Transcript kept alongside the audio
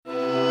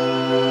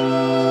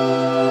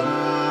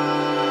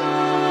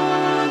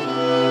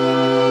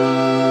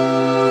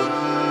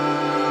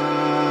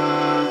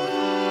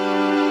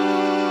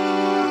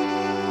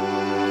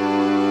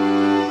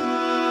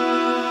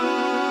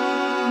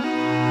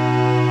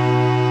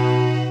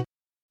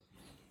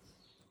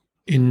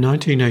In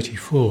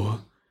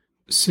 1984,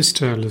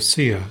 Sister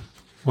Lucia,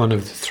 one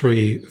of the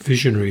three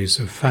visionaries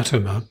of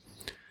Fatima,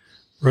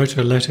 wrote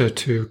a letter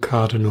to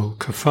Cardinal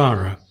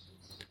Caffarra.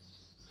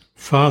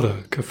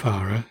 Father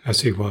Caffarra,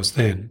 as he was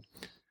then,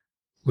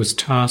 was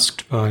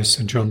tasked by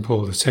St. John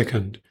Paul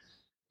II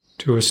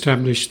to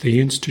establish the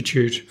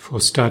Institute for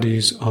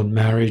Studies on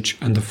Marriage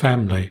and the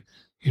Family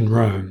in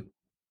Rome.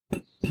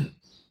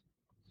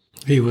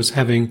 He was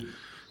having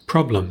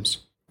problems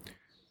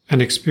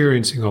and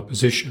experiencing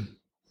opposition.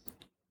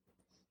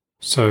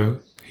 So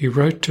he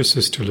wrote to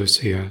Sister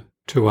Lucia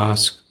to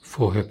ask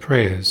for her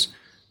prayers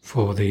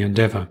for the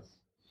endeavour.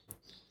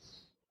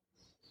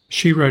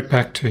 She wrote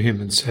back to him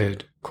and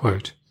said,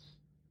 quote,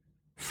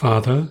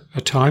 "Father,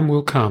 a time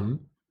will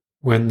come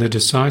when the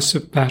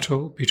decisive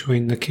battle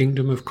between the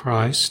kingdom of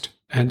Christ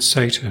and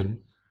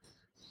Satan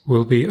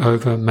will be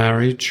over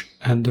marriage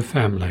and the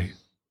family."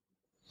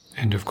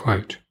 End of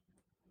quote.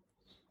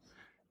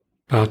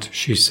 But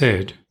she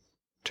said,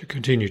 to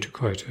continue to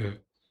quote her,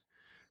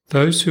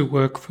 "Those who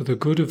work for the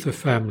good of the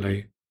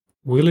family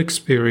will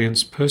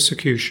experience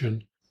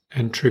persecution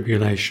and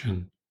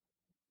tribulation.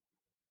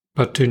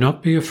 But do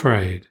not be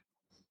afraid,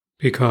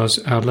 because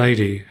Our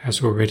Lady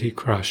has already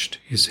crushed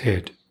his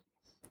head."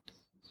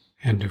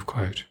 End of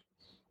quote.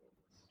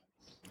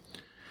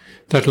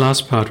 That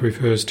last part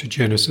refers to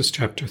Genesis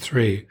chapter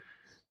 3,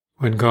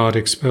 when God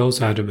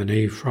expels Adam and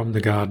Eve from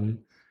the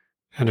garden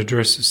and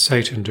addresses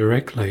Satan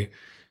directly,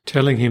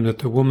 telling him that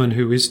the woman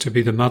who is to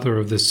be the mother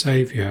of the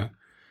Saviour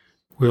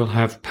will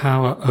have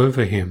power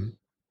over him,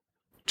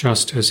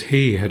 just as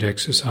he had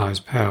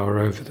exercised power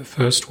over the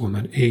first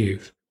woman,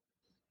 Eve.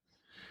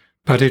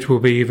 But it will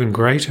be even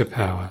greater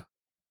power,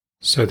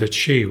 so that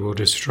she will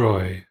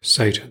destroy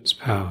Satan's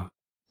power.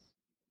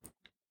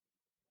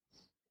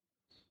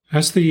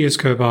 As the years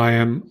go by,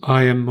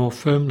 I am more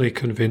firmly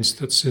convinced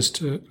that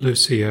Sister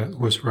Lucia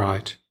was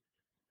right.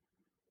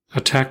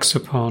 Attacks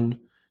upon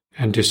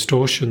and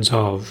distortions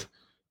of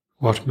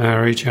what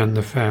marriage and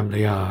the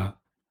family are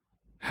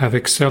have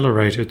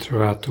accelerated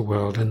throughout the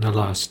world in the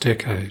last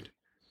decade,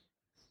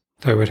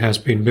 though it has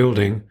been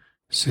building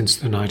since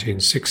the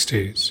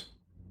 1960s.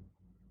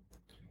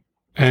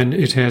 And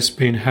it has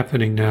been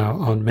happening now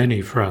on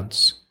many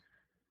fronts,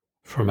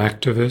 from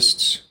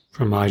activists,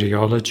 from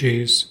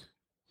ideologies,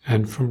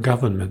 and from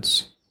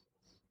governments.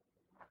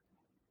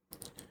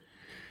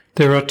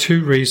 There are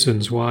two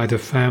reasons why the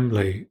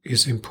family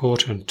is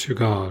important to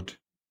God.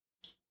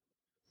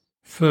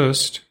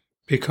 First,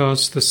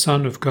 because the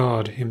Son of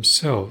God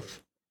himself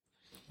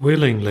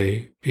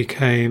willingly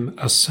became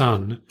a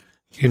son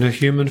in a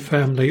human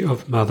family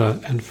of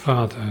mother and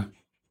father.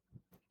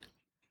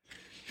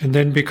 And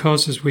then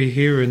because, as we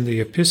hear in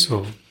the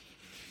epistle,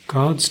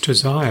 God's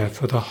desire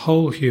for the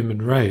whole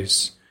human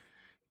race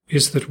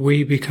is that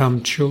we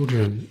become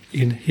children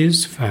in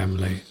his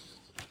family,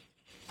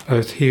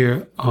 both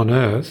here on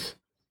earth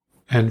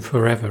and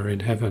forever in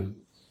heaven.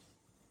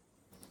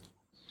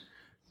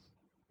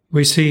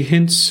 We see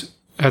hints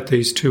at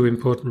these two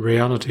important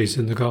realities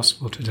in the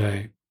Gospel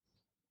today.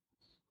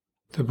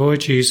 The boy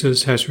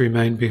Jesus has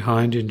remained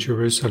behind in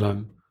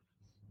Jerusalem,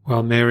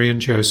 while Mary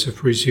and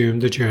Joseph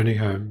resumed the journey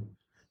home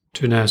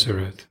to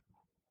Nazareth.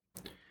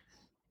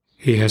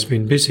 He has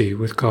been busy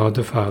with God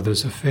the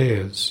Father's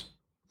affairs.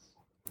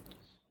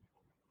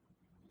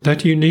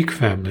 That unique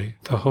family,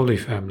 the Holy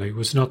Family,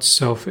 was not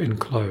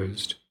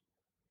self-enclosed.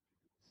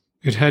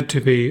 It had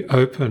to be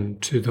open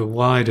to the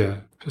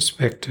wider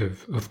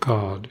perspective of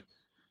God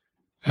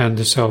and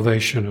the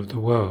salvation of the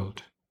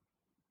world.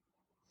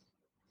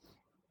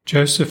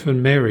 Joseph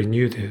and Mary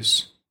knew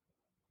this,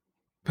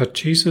 but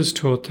Jesus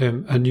taught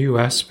them a new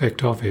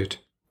aspect of it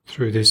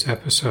through this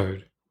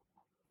episode.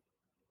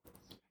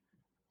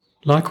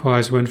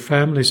 Likewise, when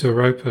families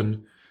are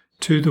open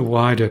to the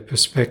wider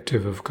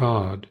perspective of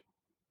God,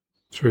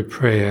 through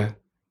prayer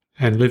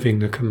and living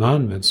the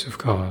commandments of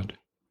God,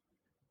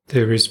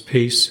 there is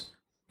peace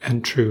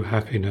and true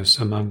happiness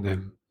among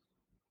them.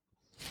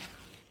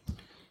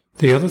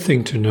 The other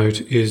thing to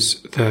note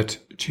is that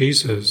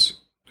Jesus,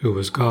 who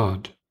was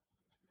God,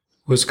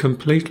 was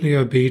completely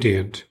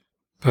obedient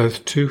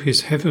both to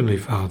his heavenly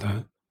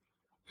Father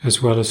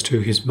as well as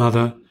to his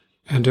mother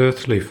and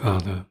earthly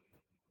father.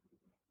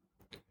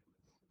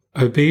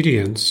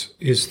 Obedience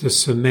is the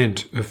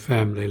cement of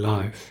family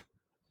life,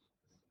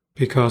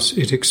 because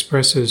it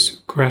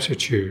expresses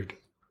gratitude,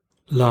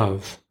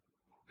 love,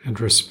 and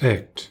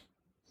respect,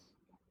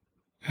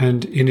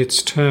 and in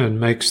its turn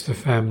makes the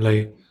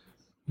family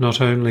not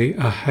only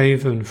a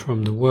haven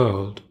from the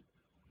world,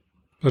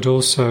 but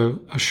also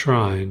a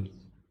shrine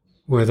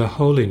where the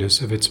holiness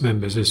of its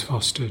members is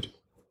fostered.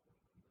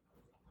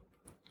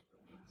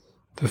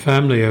 The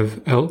family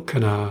of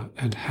Elkanah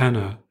and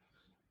Hannah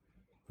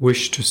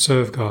wished to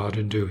serve God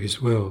and do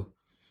his will,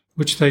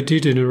 which they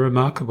did in a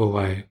remarkable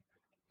way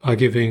by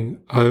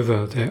giving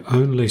over their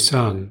only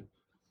son,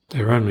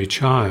 their only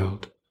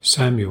child,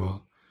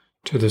 Samuel,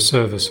 to the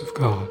service of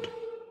God.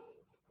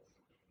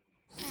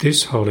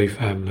 This Holy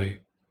Family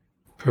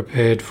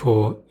prepared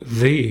for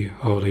the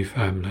Holy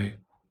Family,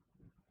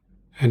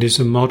 and is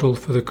a model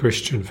for the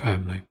Christian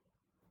family.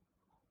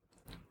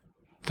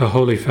 The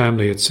Holy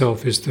Family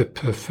itself is the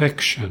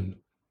perfection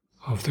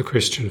of the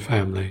Christian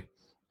family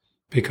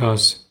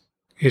because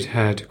it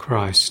had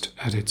Christ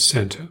at its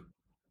center.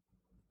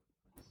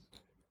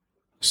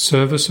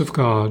 Service of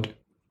God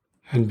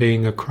and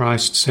being a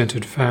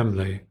Christ-centered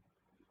family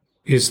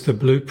is the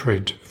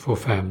blueprint for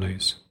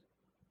families.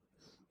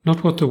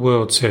 Not what the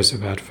world says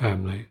about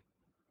family,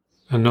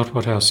 and not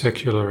what our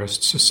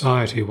secularist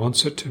society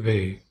wants it to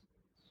be.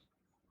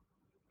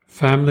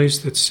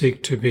 Families that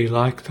seek to be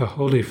like the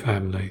Holy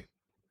Family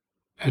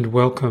and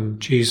welcome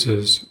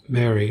Jesus,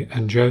 Mary,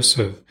 and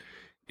Joseph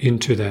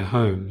into their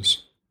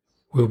homes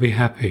will be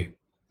happy,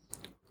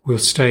 will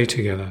stay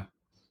together,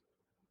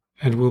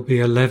 and will be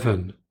a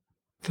leaven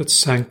that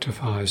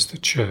sanctifies the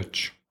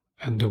church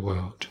and the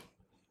world.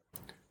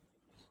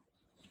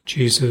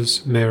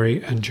 Jesus,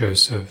 Mary, and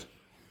Joseph,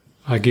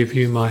 I give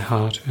you my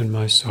heart and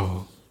my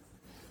soul.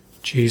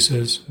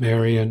 Jesus,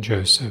 Mary, and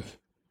Joseph,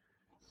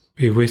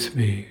 be with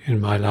me in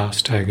my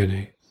last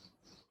agony.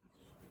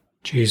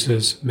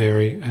 Jesus,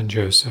 Mary, and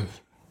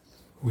Joseph,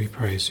 we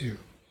praise you.